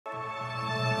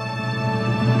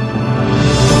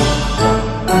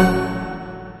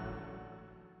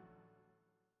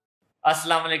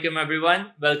Assalamu alaikum, everyone.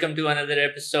 Welcome to another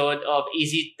episode of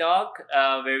EasyTalk,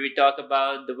 where we talk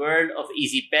about the world of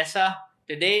easypaisa.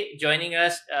 Today, joining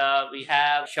us, we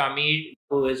have Shamir,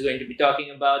 who is going to be talking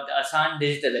about the Asaan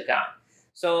Digital Account.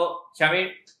 So, Shamir,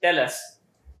 tell us,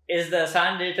 is the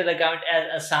Asaan Digital Account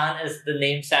as Asaan as the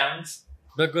name sounds?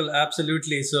 Bilkul,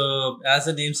 absolutely. So, as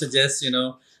the name suggests,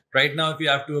 right now, if you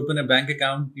have to open a bank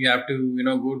account, you have to,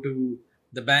 go to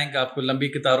the bank. आपको लंबी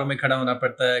कतारों में खड़ा होना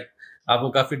पड़ता है. आपको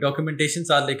काफ़ी डॉक्यूमेंटेशन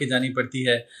साथ लेके जानी पड़ती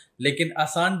है. लेकिन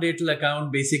आसान digital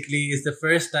account basically is the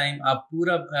first time आप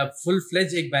पूरा फुल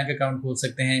फ्लेज एक बैंक अकाउंट खोल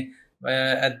सकते हैं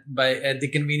at the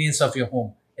convenience of your home.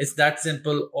 It's that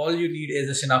simple. All you need is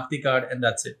a शनाख्ती card and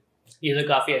that's it. ये तो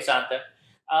काफ़ी आसान था.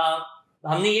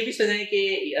 हमने ये भी सुना है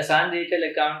कि आसान डिजिटल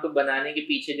अकाउंट को बनाने के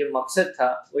पीछे जो मकसद था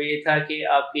वो ये था कि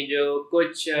आपकी जो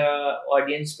कुछ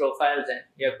ऑडियंस प्रोफाइल्स हैं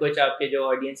या कुछ आपके जो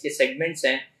ऑडियंस के सेगमेंट्स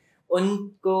हैं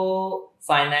उनको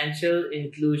फाइनेंशियल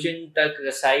इंक्लूजन तक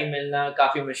रसाई मिलना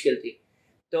काफ़ी मुश्किल थी.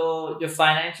 तो जो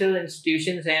फाइनेंशियल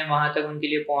इंस्टीट्यूशंस हैं वहाँ तक उनके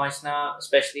लिए पहुँचना,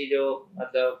 स्पेशली जो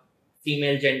मतलब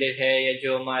फीमेल जेंडर है या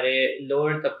जो हमारे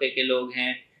लोअर तबके के लोग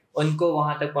हैं, उनको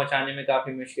वहाँ तक पहुँचाने में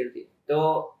काफ़ी मुश्किल थी. तो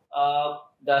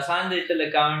the Asaan Digital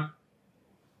Account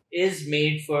is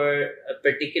made for a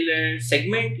particular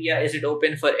segment या is it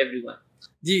open for everyone?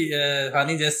 जी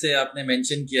हानी, जैसे आपने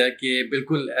मेंशन किया कि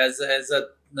बिल्कुल एज अ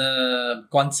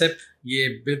कॉन्सेप्ट ये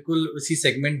बिल्कुल उसी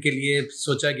सेगमेंट के लिए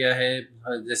सोचा गया है,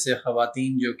 जैसे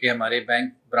ख़वातीन जो कि हमारे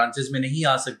बैंक ब्रांचेस में नहीं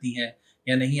आ सकती हैं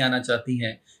या नहीं आना चाहती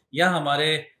हैं, या हमारे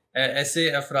ऐसे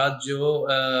अफराद जो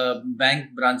बैंक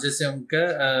ब्रांचेस से उनका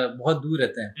बहुत दूर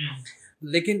रहते हैं.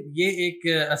 लेकिन ये एक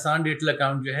आसान डिजिटल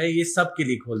अकाउंट जो है ये सब के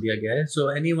लिए खोल दिया गया है.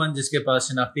 सो एनीवन जिसके पास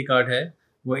शनाख्ती कार्ड है,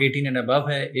 वो 18 एंड अबव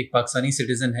है, एक पाकिस्तानी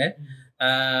सिटीजन है,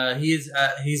 he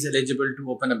is eligible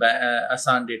to open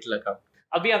आसान डिजिटल अकाउंट.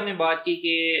 अभी आपने बात की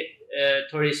कि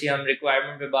थोड़ी सी हम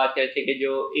रिक्वायरमेंट पे बात करते हैं कि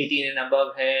जो 18 एंड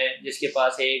अबव है, जिसके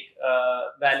पास एक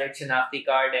वैलिड शनाख्ती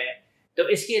कार्ड है, तो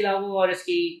इसके अलावा और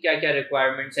इसकी क्या क्या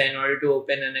रिक्वायरमेंट्स हैं in order to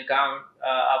open an account,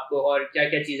 आपको और क्या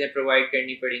क्या चीज़ें प्रोवाइड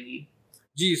करनी पड़ेंगी?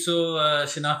 जी, सो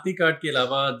शनाख्ती कार्ड के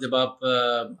अलावा जब आप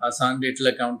आसान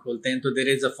डिजिटल अकाउंट खोलते हैं तो देयर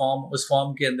इज़ अ फॉर्म. उस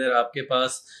फॉर्म के अंदर आपके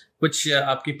पास कुछ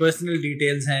आपकी पर्सनल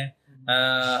डिटेल्स हैं,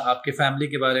 आपके फैमिली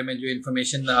के बारे में जो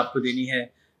इन्फॉर्मेशन आपको देनी है.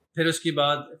 फिर उसके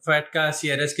बाद फैटका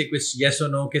CRS के कुछ येस और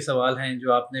नो के सवाल हैं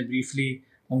जो आपने ब्रीफली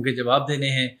उनके जवाब देने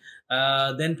हैं.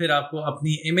 देन फिर आपको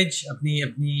अपनी इमेज, अपनी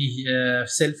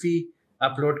सेल्फी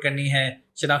अपलोड करनी है,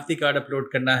 शनाख्ती कार्ड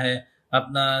अपलोड करना है,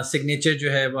 अपना सिग्नेचर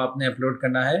जो है वो आपने अपलोड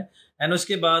करना है, एंड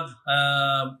उसके बाद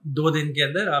 2 दिन के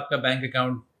अंदर आपका bank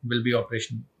account will be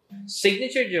operational.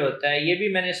 Signature जो होता है ये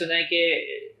भी मैंने सुना है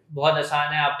कि बहुत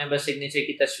आसान है, आपने बस सिग्नेचर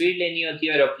की तस्वीर लेनी होती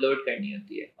है और अपलोड करनी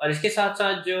होती है. और इसके साथ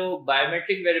साथ जो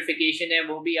बायोमेट्रिक वेरिफिकेशन है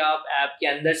वो भी आप ऐप के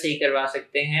अंदर से ही करवा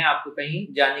सकते हैं, आपको कहीं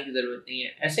जाने की ज़रूरत नहीं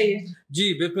है. ऐसे ही है?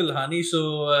 जी बिल्कुल हानी. सो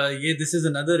ये दिस इज़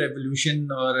अनदर रेवोल्यूशन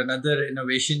और अनदर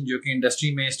इनोवेशन जो कि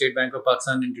इंडस्ट्री में state bank of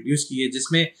Pakistan introduce की है,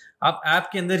 जिसमें आप ऐप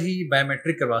के अंदर ही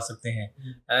बायोमेट्रिक करवा सकते हैं.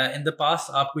 इन द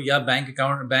पास्ट आपको या बैंक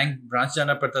ब्रांच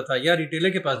जाना पड़ता था या रिटेलर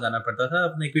के पास जाना पड़ता था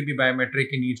अपने कोई भी बायोमेट्रिक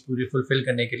की नीड्स पूरी फुलफिल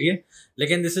करने के लिए.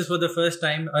 लेकिन this is for the first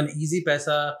time on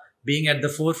easypaisa being at the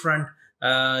four front,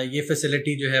 ये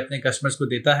फैसिलिटी जो है अपने कस्टमर्स को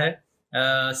देता है.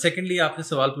 सेकेंडली आपने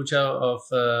सवाल पूछा ऑफ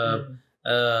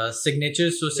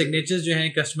सिग्नेचर्स. सो सिग्नेचर्स जो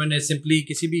हैं कस्टमर ने सिंपली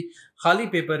किसी भी खाली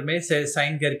पेपर में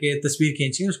साइन करके तस्वीर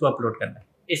खींची उसको अपलोड करना है.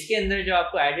 इसके अंदर जो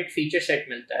आपको एडिड फीचर सेट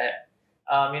मिलता है,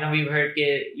 वी हर्ड के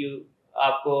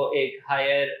आपको एक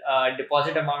हायर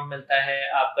डिपॉजिट अमाउंट मिलता है,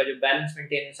 आपका जो बैलेंस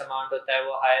मेंटेनेंस अमाउंट होता है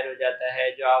वो हायर हो जाता है,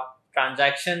 जो आप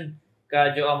ट्रांजैक्शन का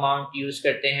जो अमाउंट यूज़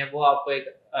करते हैं वो आपको एक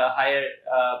हायर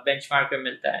बेंचमार्क पे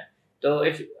मिलता है. तो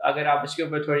अगर आप इसके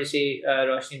ऊपर थोड़ी सी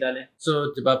रोशनी डालें. सो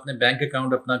जब आपने बैंक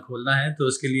अकाउंट अपना खोलना है तो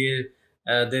उसके लिए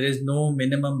there is no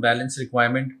minimum balance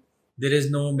requirement, there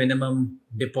is no minimum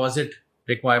deposit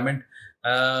requirement,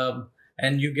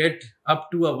 and you get up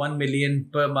to a 1 million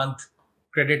per month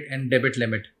credit and debit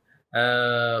limit.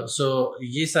 So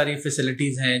ये सारी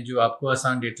फैसिलिटीज़ हैं जो आपको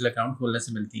आसान डिजिटल अकाउंट खोलने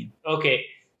से मिलती हैं. ओके,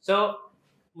 सो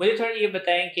मुझे थोड़ा ये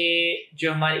बताएं कि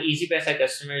जो हमारे easypaisa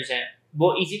कस्टमर्स हैं वो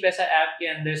easypaisa ऐप के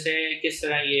अंदर से किस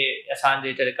तरह ये आसान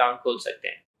डिजिटल अकाउंट खोल सकते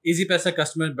हैं. easypaisa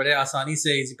कस्टमर बड़े आसानी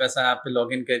से easypaisa ऐप पे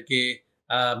लॉगिन करके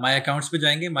माई अकाउंट्स पे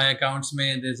जाएंगे. माई अकाउंट्स में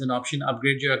there is an option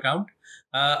upgrade your account.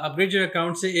 Upgrade your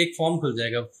account से एक फॉर्म खुल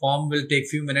जाएगा. Form will take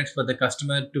few minutes for the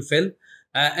customer to fill,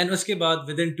 and उसके बाद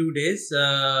विद इन 2 days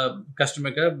कस्टमर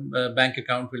का bank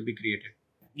account will be created.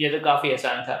 ये तो काफ़ी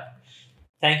आसान था.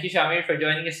 Thank you Shamir for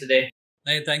joining us today.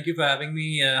 नहीं, thank you for having me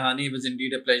honey, it was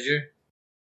indeed a pleasure.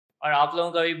 और आप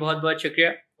लोगों का भी बहुत बहुत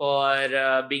शुक्रिया for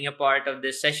being a part of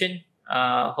this session.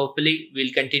 Hopefully,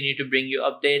 we'll continue to bring you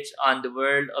updates on the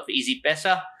world of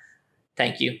EasyPaisa.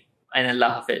 Thank you, and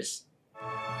Allah Hafiz.